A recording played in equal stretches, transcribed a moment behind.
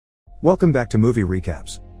Welcome back to Movie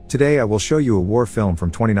Recaps. Today I will show you a war film from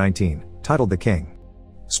 2019, titled The King.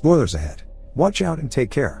 Spoilers ahead. Watch out and take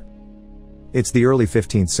care. It's the early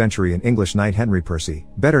 15th century and English knight Henry Percy,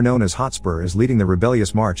 better known as Hotspur, is leading the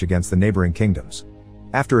rebellious march against the neighboring kingdoms.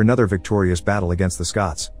 After another victorious battle against the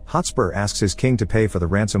Scots, Hotspur asks his king to pay for the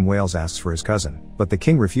ransom Wales asks for his cousin, but the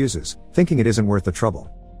king refuses, thinking it isn't worth the trouble.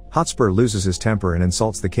 Hotspur loses his temper and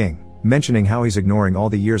insults the king, mentioning how he's ignoring all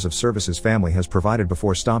the years of service his family has provided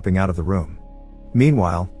before stomping out of the room.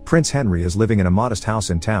 Meanwhile, Prince Henry is living in a modest house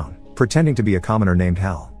in town, pretending to be a commoner named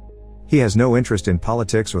Hal. He has no interest in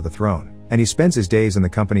politics or the throne, and he spends his days in the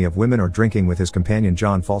company of women or drinking with his companion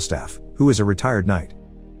John Falstaff, who is a retired knight.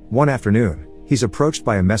 One afternoon, he's approached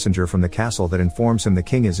by a messenger from the castle that informs him the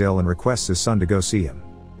king is ill and requests his son to go see him.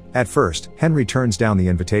 At first, Henry turns down the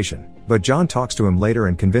invitation, but John talks to him later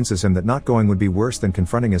and convinces him that not going would be worse than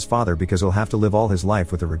confronting his father because he'll have to live all his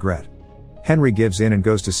life with the regret. Henry gives in and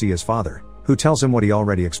goes to see his father, who tells him what he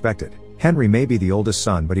already expected. Henry may be the oldest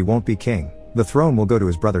son, but he won't be king. The throne will go to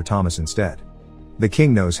his brother Thomas instead. The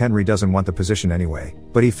king knows Henry doesn't want the position anyway,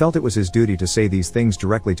 but he felt it was his duty to say these things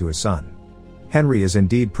directly to his son. Henry is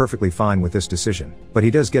indeed perfectly fine with this decision, but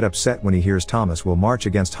he does get upset when he hears Thomas will march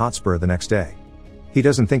against Hotspur the next day. He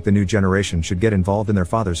doesn't think the new generation should get involved in their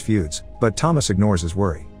father's feuds, but Thomas ignores his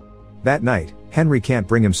worry. That night, Henry can't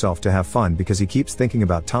bring himself to have fun because he keeps thinking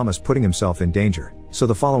about Thomas putting himself in danger, so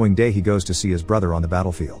the following day he goes to see his brother on the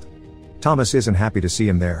battlefield. Thomas isn't happy to see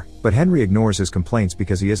him there, but Henry ignores his complaints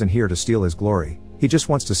because he isn't here to steal his glory, he just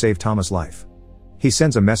wants to save Thomas' life. He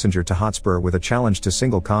sends a messenger to Hotspur with a challenge to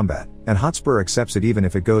single combat, and Hotspur accepts it even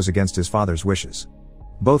if it goes against his father's wishes.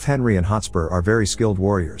 Both Henry and Hotspur are very skilled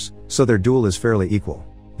warriors, so their duel is fairly equal.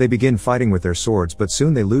 They begin fighting with their swords, but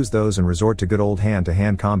soon they lose those and resort to good old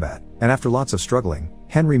hand-to-hand combat, and after lots of struggling,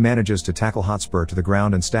 Henry manages to tackle Hotspur to the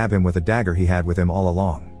ground and stab him with a dagger he had with him all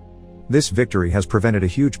along. This victory has prevented a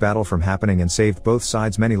huge battle from happening and saved both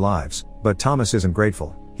sides many lives, but Thomas isn't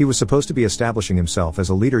grateful. He was supposed to be establishing himself as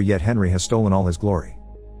a leader, yet Henry has stolen all his glory.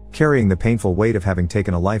 Carrying the painful weight of having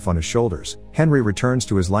taken a life on his shoulders, Henry returns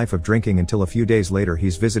to his life of drinking until a few days later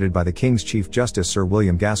he's visited by the king's chief justice Sir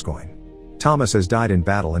William Gascoigne. Thomas has died in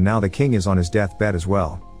battle and now the king is on his deathbed as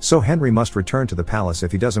well, so Henry must return to the palace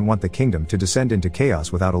if he doesn't want the kingdom to descend into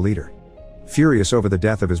chaos without a leader. Furious over the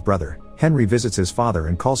death of his brother, Henry visits his father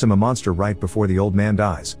and calls him a monster right before the old man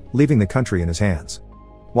dies, leaving the country in his hands.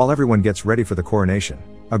 While everyone gets ready for the coronation,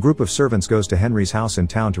 a group of servants goes to Henry's house in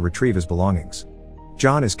town to retrieve his belongings.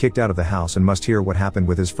 John is kicked out of the house and must hear what happened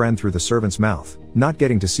with his friend through the servant's mouth, not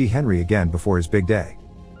getting to see Henry again before his big day.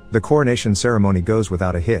 The coronation ceremony goes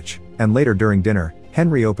without a hitch, and later during dinner,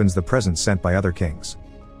 Henry opens the presents sent by other kings.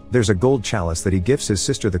 There's a gold chalice that he gifts his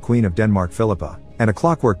sister the Queen of Denmark Philippa, and a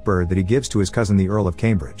clockwork bird that he gives to his cousin the Earl of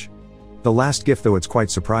Cambridge. The last gift, though it's quite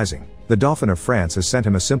surprising, the Dauphin of France has sent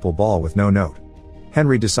him a simple ball with no note.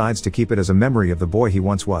 Henry decides to keep it as a memory of the boy he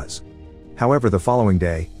once was. However, the following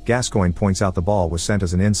day, Gascoigne points out the ball was sent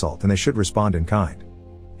as an insult and they should respond in kind.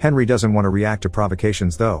 Henry doesn't want to react to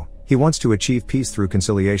provocations though, he wants to achieve peace through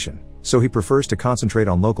conciliation, so he prefers to concentrate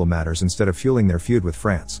on local matters instead of fueling their feud with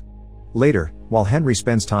France. Later, while Henry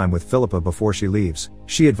spends time with Philippa before she leaves,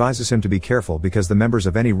 she advises him to be careful because the members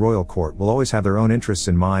of any royal court will always have their own interests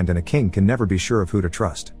in mind and a king can never be sure of who to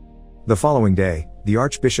trust. The following day, the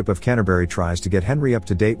Archbishop of Canterbury tries to get Henry up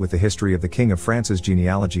to date with the history of the King of France's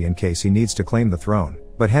genealogy in case he needs to claim the throne,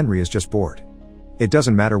 but Henry is just bored. It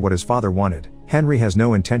doesn't matter what his father wanted, Henry has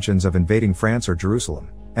no intentions of invading France or Jerusalem,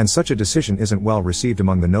 and such a decision isn't well received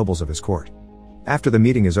among the nobles of his court. After the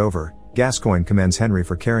meeting is over, Gascoigne commends Henry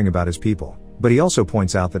for caring about his people, but he also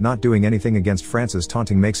points out that not doing anything against France's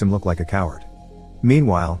taunting makes him look like a coward.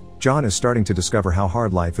 Meanwhile, John is starting to discover how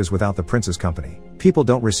hard life is without the prince's company. People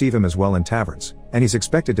don't receive him as well in taverns, and he's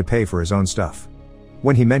expected to pay for his own stuff.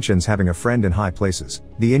 When he mentions having a friend in high places,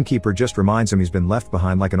 the innkeeper just reminds him he's been left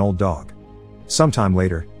behind like an old dog. Sometime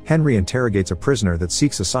later, Henry interrogates a prisoner that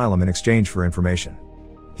seeks asylum in exchange for information.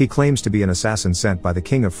 He claims to be an assassin sent by the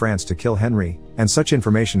King of France to kill Henry, and such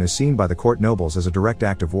information is seen by the court nobles as a direct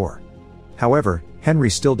act of war. However,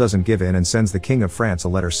 Henry still doesn't give in and sends the King of France a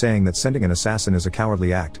letter saying that sending an assassin is a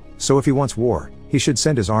cowardly act, so if he wants war, he should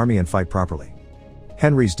send his army and fight properly.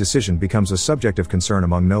 Henry's decision becomes a subject of concern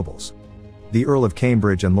among nobles. The Earl of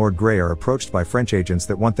Cambridge and Lord Grey are approached by French agents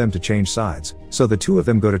that want them to change sides, so the two of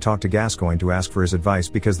them go to talk to Gascoigne to ask for his advice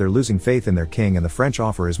because they're losing faith in their king and the French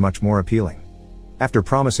offer is much more appealing. After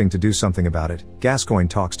promising to do something about it, Gascoigne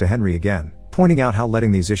talks to Henry again, pointing out how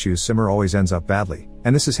letting these issues simmer always ends up badly,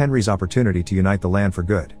 and this is Henry's opportunity to unite the land for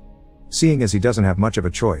good. Seeing as he doesn't have much of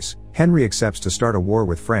a choice, Henry accepts to start a war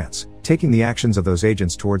with France, taking the actions of those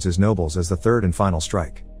agents towards his nobles as the third and final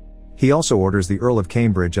strike. He also orders the Earl of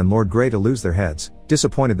Cambridge and Lord Grey to lose their heads,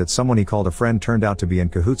 disappointed that someone he called a friend turned out to be in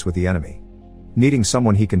cahoots with the enemy. Needing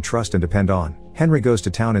someone he can trust and depend on, Henry goes to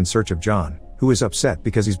town in search of John, who is upset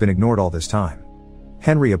because he's been ignored all this time.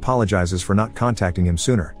 Henry apologizes for not contacting him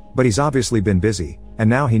sooner, but he's obviously been busy, and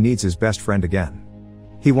now he needs his best friend again.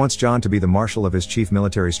 He wants John to be the marshal of his chief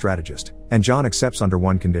military strategist, and John accepts under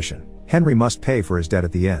one condition: Henry must pay for his debt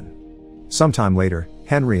at the inn. Sometime later,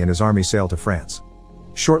 Henry and his army sail to France.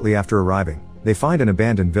 Shortly after arriving, they find an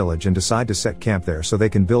abandoned village and decide to set camp there so they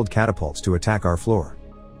can build catapults to attack our floor.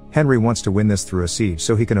 Henry wants to win this through a siege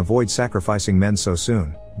so he can avoid sacrificing men so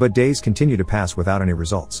soon, but days continue to pass without any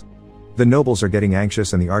results. The nobles are getting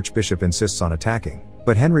anxious and the archbishop insists on attacking,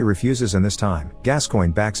 but Henry refuses, and this time,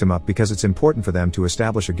 Gascoigne backs him up because it's important for them to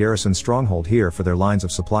establish a garrison stronghold here for their lines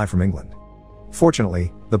of supply from England.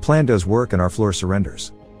 Fortunately, the plan does work and Harfleur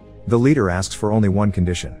surrenders. The leader asks for only one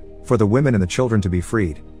condition: for the women and the children to be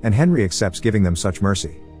freed, and Henry accepts, giving them such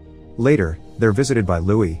mercy. Later, they're visited by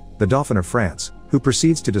Louis, the Dauphin of France, who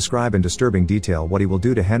proceeds to describe in disturbing detail what he will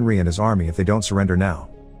do to Henry and his army if they don't surrender now.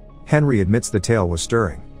 Henry admits the tale was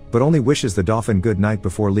stirring, but only wishes the Dauphin good night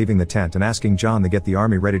before leaving the tent and asking John to get the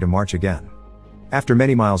army ready to march again. After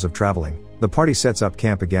many miles of traveling, the party sets up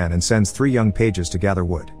camp again and sends 3 young pages to gather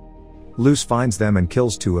wood. Luce finds them and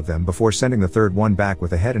kills 2 of them before sending the third one back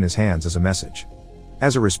with a head in his hands as a message.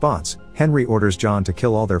 As a response, Henry orders John to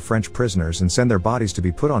kill all their French prisoners and send their bodies to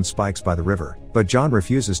be put on spikes by the river, but John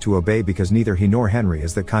refuses to obey because neither he nor Henry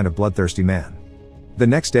is that kind of bloodthirsty man. The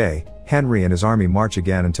next day, Henry and his army march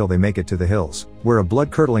again until they make it to the hills, where a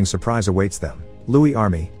blood-curdling surprise awaits them: Louis'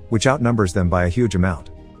 army, which outnumbers them by a huge amount.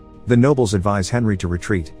 The nobles advise Henry to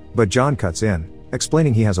retreat, but John cuts in,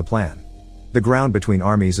 explaining he has a plan. The ground between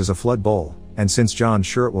armies is a flood bowl, and since John's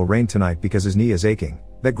sure it will rain tonight because his knee is aching,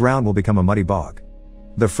 that ground will become a muddy bog.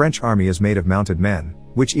 The French army is made of mounted men,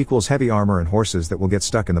 which equals heavy armor and horses that will get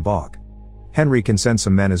stuck in the bog. Henry can send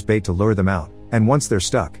some men as bait to lure them out, and once they're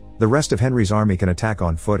stuck, the rest of Henry's army can attack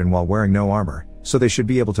on foot and while wearing no armor, so they should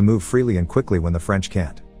be able to move freely and quickly when the French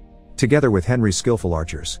can't. Together with Henry's skillful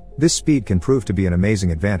archers, this speed can prove to be an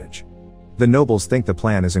amazing advantage. The nobles think the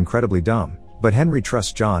plan is incredibly dumb, but Henry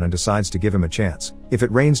trusts John and decides to give him a chance. If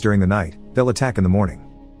it rains during the night, they'll attack in the morning.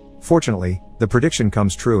 Fortunately, the prediction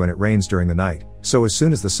comes true and it rains during the night, so as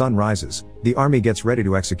soon as the sun rises, the army gets ready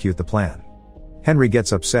to execute the plan. Henry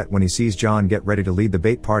gets upset when he sees John get ready to lead the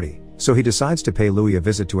bait party, so he decides to pay Louis a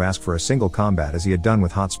visit to ask for a single combat as he had done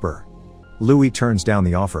with Hotspur. Louis turns down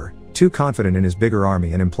the offer, too confident in his bigger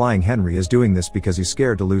army and implying Henry is doing this because he's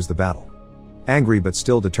scared to lose the battle. Angry but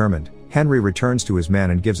still determined, Henry returns to his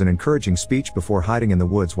men and gives an encouraging speech before hiding in the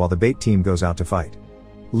woods while the bait team goes out to fight.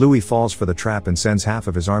 Louis falls for the trap and sends half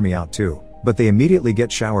of his army out too, but they immediately get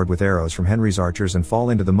showered with arrows from Henry's archers and fall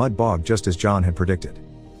into the mud bog just as John had predicted.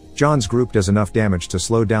 John's group does enough damage to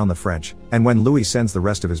slow down the French, and when Louis sends the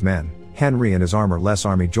rest of his men, Henry and his armor-less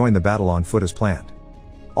army join the battle on foot as planned.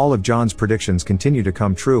 All of John's predictions continue to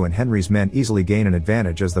come true and Henry's men easily gain an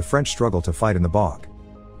advantage as the French struggle to fight in the bog.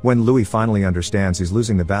 When Louis finally understands he's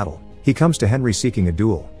losing the battle, he comes to Henry seeking a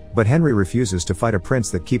duel, but Henry refuses to fight a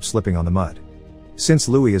prince that keeps slipping on the mud. Since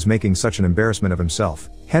Louis is making such an embarrassment of himself,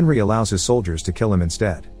 Henry allows his soldiers to kill him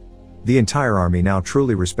instead. The entire army now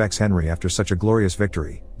truly respects Henry after such a glorious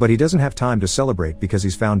victory, but he doesn't have time to celebrate because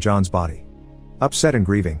he's found John's body. Upset and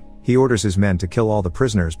grieving, he orders his men to kill all the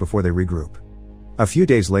prisoners before they regroup. A few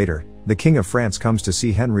days later, the King of France comes to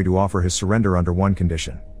see Henry to offer his surrender under one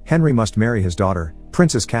condition: Henry must marry his daughter,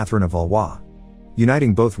 Princess Catherine of Valois.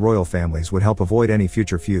 Uniting both royal families would help avoid any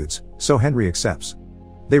future feuds, so Henry accepts.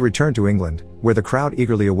 They return to England, where the crowd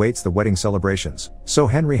eagerly awaits the wedding celebrations, so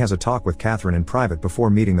Henry has a talk with Catherine in private before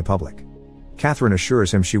meeting the public. Catherine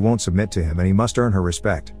assures him she won't submit to him and he must earn her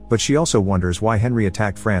respect, but she also wonders why Henry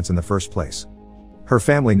attacked France in the first place. Her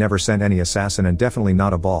family never sent any assassin and definitely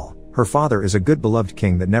not a ball. Her father is a good beloved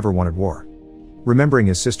king that never wanted war. Remembering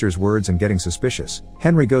his sister's words and getting suspicious,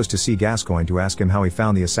 Henry goes to see Gascoigne to ask him how he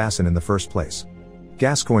found the assassin in the first place.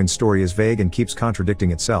 Gascoigne's story is vague and keeps contradicting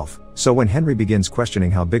itself, so when Henry begins questioning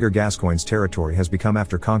how bigger Gascoigne's territory has become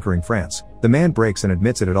after conquering France, the man breaks and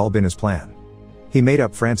admits it had all been his plan. He made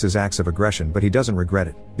up France's acts of aggression but he doesn't regret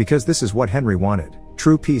it, because this is what Henry wanted.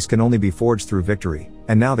 True peace can only be forged through victory,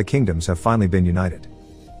 and now the kingdoms have finally been united.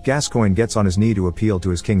 Gascoigne gets on his knee to appeal to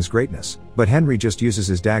his king's greatness, but Henry just uses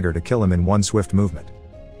his dagger to kill him in one swift movement.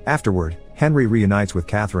 Afterward, Henry reunites with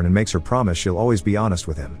Catherine and makes her promise she'll always be honest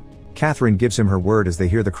with him. Catherine gives him her word as they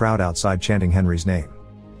hear the crowd outside chanting Henry's name.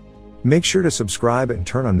 Make sure to subscribe and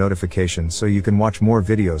turn on notifications so you can watch more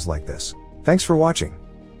videos like this. Thanks for watching.